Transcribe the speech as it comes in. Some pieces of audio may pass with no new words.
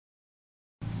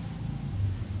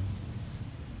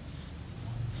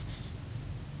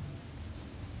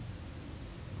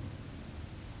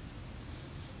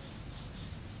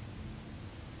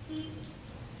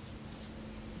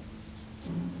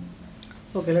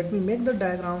Okay, let me make the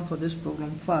diagram for this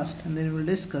problem first and then we will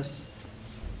discuss.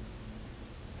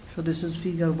 So this is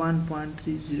figure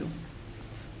 1.30.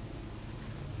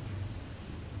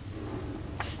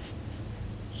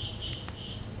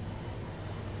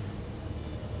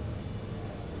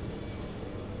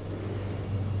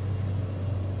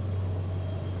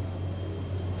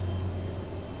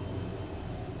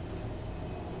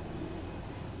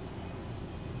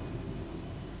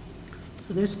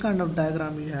 So this kind of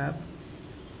diagram you have,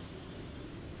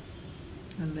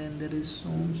 and then there is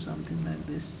something like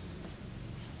this.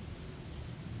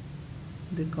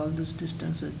 They call this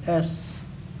distance as S,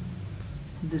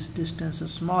 this distance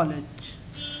is small h,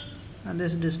 and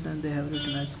this distance they have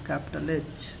written as capital H.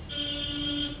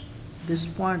 This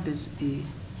point is A.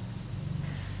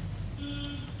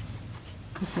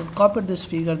 If you copied this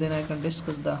figure, then I can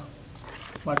discuss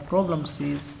what problem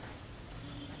says.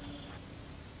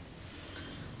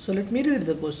 So let me read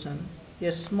the question.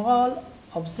 A small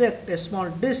object, a small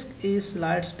disk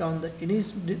slides down with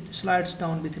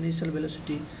initial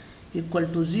velocity equal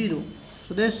to 0.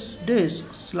 So this disk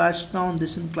slides down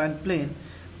this inclined plane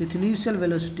with initial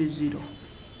velocity 0.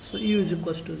 So U is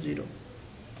equals to 0.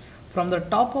 From the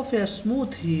top of a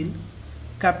smooth hill,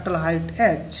 capital height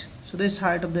h. So this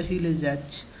height of the hill is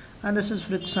h, and this is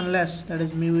frictionless, that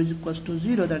is mu is equals to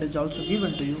 0. That is also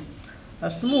given to you. A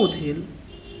smooth hill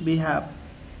we have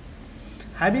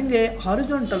having a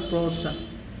horizontal portion.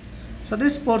 So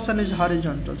this portion is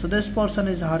horizontal. So this portion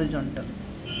is horizontal.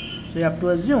 So you have to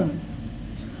assume.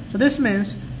 So this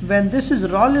means when this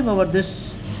is rolling over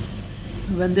this,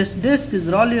 when this disk is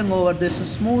rolling over this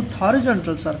smooth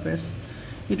horizontal surface,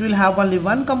 it will have only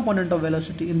one component of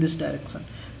velocity in this direction.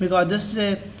 Because this is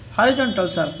a horizontal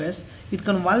surface, it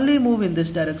can only move in this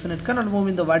direction, it cannot move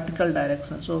in the vertical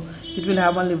direction. So it will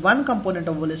have only one component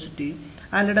of velocity,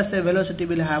 and let us say velocity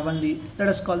will have only, let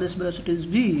us call this velocity is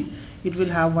v, it will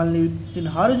have only in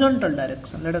horizontal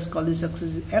direction. Let us call this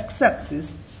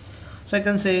x-axis. So I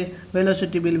can say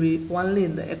velocity will be only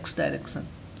in the x direction.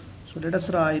 So let us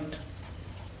write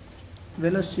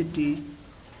velocity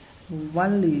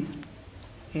only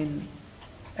in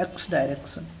x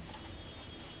direction.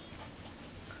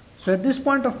 So at this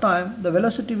point of time, the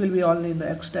velocity will be only in the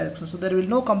x direction. So there will be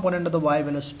no component of the y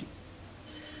velocity.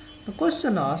 The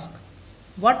question asks,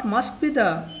 what must be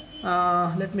the,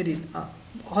 let me read,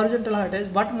 horizontal height is,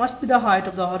 what must be the height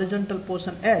of the horizontal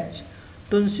portion h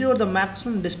to ensure the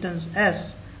maximum distance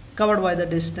s covered by the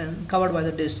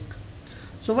disk.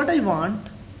 So what I want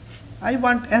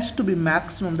s to be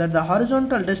maximum, that the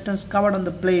horizontal distance covered on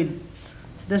the plane,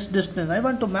 this distance, I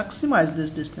want to maximize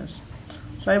this distance.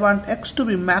 So I want x to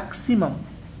be maximum.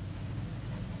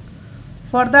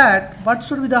 For that, what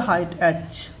should be the height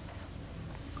h?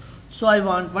 So I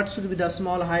want what should be the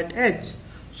small height h,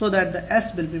 so that the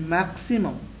s will be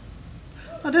maximum.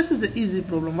 Now this is an easy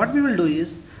problem. What we will do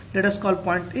is, let us call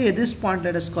point A, this point,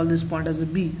 let us call this point as a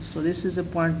B. So this is a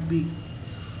point B.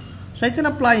 So I can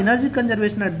apply energy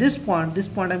conservation at this point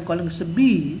I am calling it a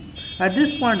B, at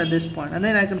this point, and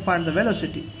then I can find the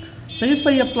velocity. So if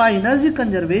I apply energy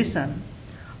conservation,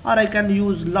 or I can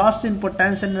use loss in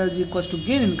potential energy equals to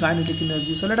gain in kinetic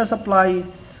energy. So let us apply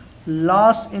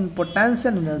loss in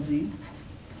potential energy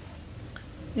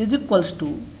is equals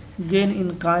to gain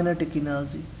in kinetic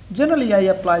energy. Generally I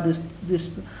apply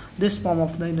this form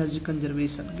of the energy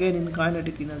conservation, gain in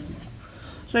kinetic energy.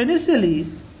 So initially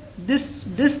this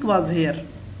disk was here,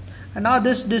 and now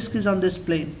this disk is on this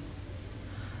plane.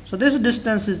 So this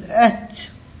distance is h,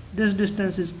 this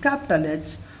distance is capital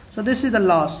H. So this is the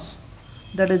loss,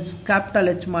 that is capital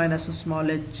H minus small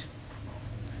h.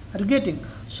 Are you getting?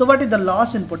 So what is the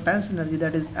loss in potential energy?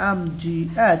 That is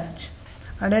mgh,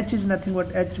 and h is nothing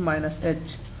but h minus h.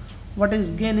 What is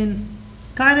gain in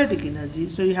kinetic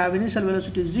energy? So you have initial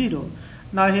velocity 0.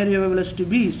 Now here you have velocity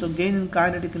v. So gain in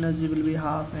kinetic energy will be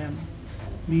half m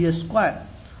v square.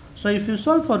 So if you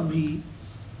solve for v,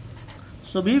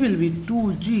 so v will be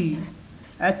 2g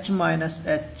h minus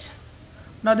h.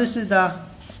 Now this is the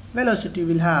velocity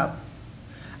we'll have.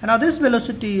 And now this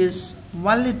velocity is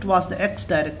only towards the x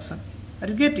direction. Are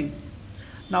you getting?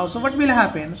 Now so what will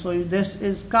happen? So this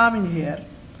is coming here.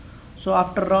 So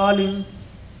after rolling,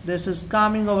 this is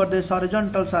coming over this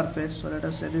horizontal surface. So let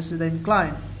us say this is the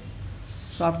incline.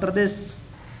 So after this,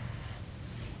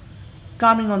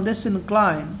 coming on this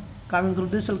incline, coming through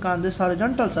this incline, this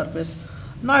horizontal surface,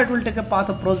 now it will take a path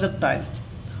of projectile.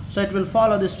 So it will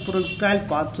follow this projectile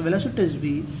path. So velocity is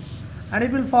v, and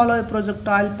it will follow a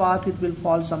projectile path. It will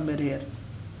fall somewhere here.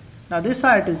 Now this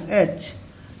height is h,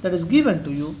 that is given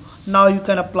to you. Now you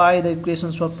can apply the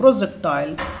equations for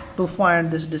projectile to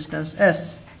find this distance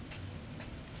s.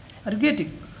 Are you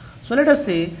getting? So let us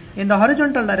say in the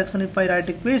horizontal direction, if I write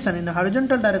equation in the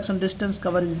horizontal direction, distance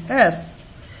covered is s,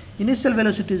 initial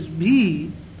velocity is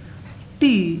v,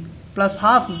 t plus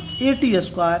half is at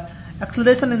square,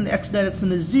 acceleration in the x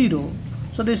direction is 0.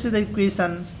 So this is the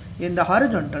equation in the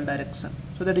horizontal direction.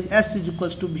 So that is s is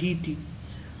equals to vt.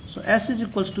 So s is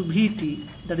equals to vt,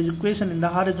 that is equation in the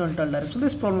horizontal direction.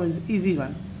 This problem is easy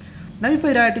one. Now if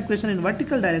I write equation in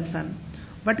vertical direction,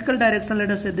 let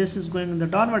us say this is going in the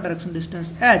downward direction,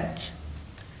 distance h,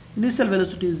 initial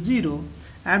velocity is 0.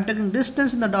 I am taking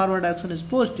distance in the downward direction is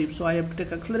positive, so I have to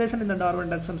take acceleration in the downward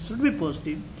direction should be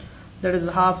positive, that is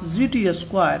half zt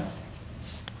square,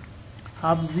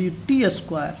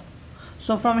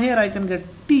 So from here I can get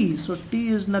t, so t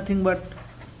is nothing but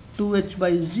 2h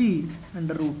by z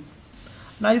under root.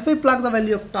 Now if I plug the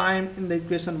value of time in the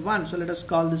equation 1, so let us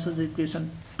call this as equation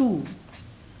 2.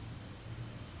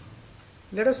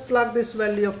 Let us plug this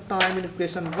value of time in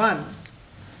equation 1.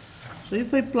 So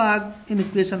if I plug in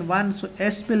equation 1, so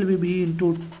s will be v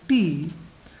into t.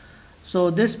 So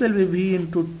this will be v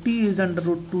into t is under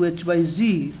root 2h by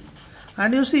z.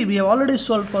 And you see we have already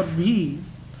solved for v.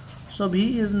 So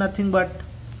v is nothing but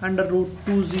under root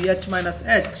 2z h minus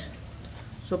h.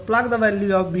 So plug the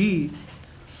value of v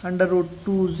under root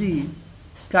 2z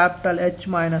capital H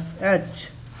minus h.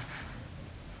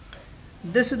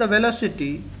 This is the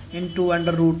velocity into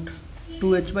under root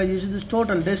 2h by z, this is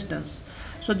total distance.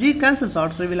 So g cancels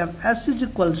out, so we will have s is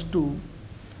equals to,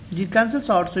 g cancels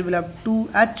out, so we will have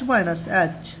 2h minus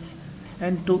h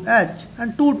into h,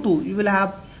 and 2, you will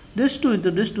have this 2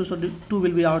 into this 2, so 2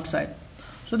 will be outside.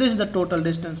 So this is the total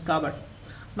distance covered.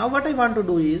 Now what I want to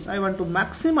do is, I want to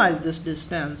maximize this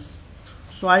distance.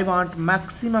 So I want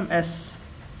maximum s.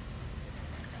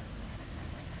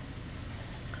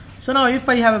 So now if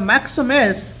I have a maximum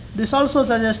s, this also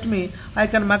suggests me I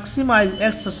can maximize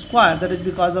s square. That is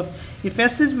because of if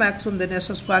s is maximum, then s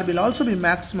square will also be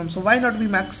maximum. So why not we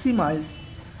maximize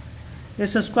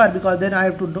s square? Because then I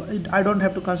don't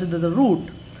have to consider the root.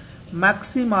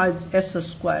 Maximize s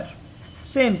square.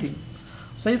 Same thing.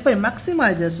 So if I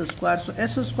maximize s square, so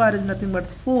s square is nothing but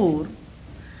 4,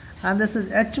 and this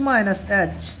is h minus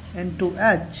h into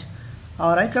h,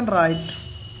 or I can write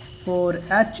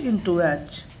 4h into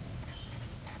h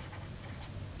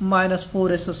minus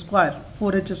 4h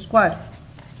square.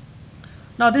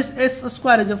 Now this s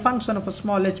square is a function of a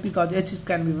small h because h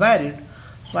can be varied.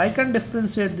 So I can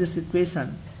differentiate this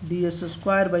equation, ds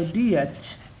square by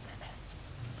dh.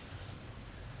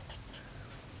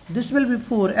 This will be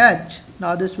 4h,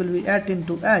 now this will be h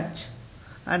into h,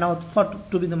 and now for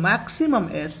to be the maximum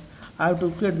s, I have to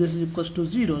equate this is equals to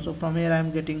 0. So from here I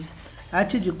am getting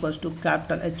h is equals to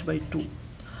capital H by 2.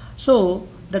 So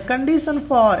the condition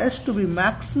for s to be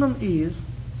maximum is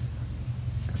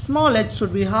small h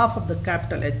should be half of the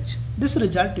capital H. This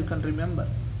result you can remember.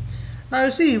 Now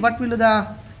you see what will be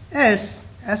the s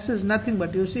is nothing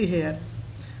but, you see here,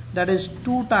 that is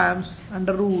 2 times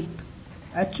under root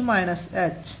h minus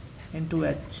h into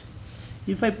h.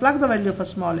 If I plug the value of a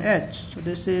small h, so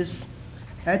this is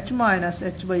h minus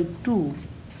h by 2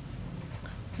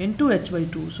 into h by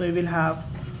 2. So we will have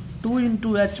 2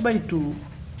 into h by 2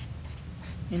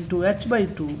 into h by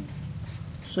 2.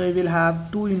 So we will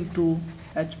have 2 into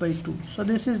h by 2. So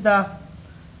this is the,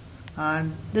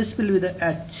 and this will be the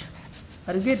h.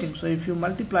 Are you getting? So if you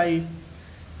multiply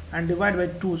and divide by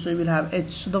 2, so you will have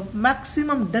h. So the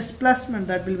maximum displacement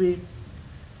that will be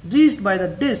reached by the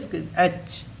disk is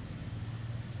h.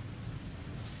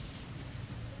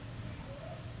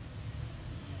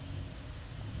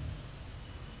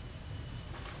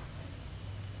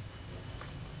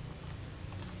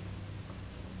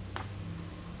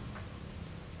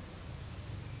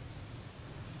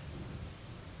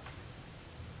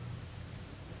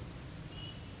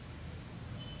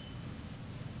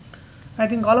 I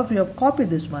think all of you have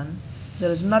copied this one.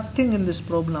 There is nothing in this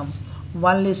problem.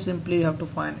 Only simply you have to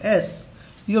find s.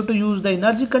 You have to use the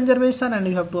energy conservation and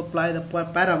you have to apply the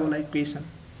parabola equation.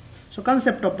 So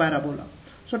concept of parabola.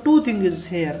 So two things is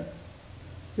here.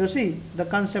 You see the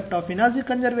concept of energy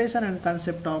conservation and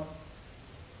concept of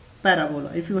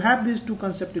parabola. If you have these two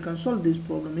concepts, you can solve this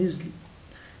problem easily.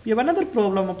 We have another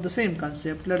problem of the same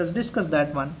concept. Let us discuss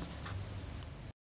that one.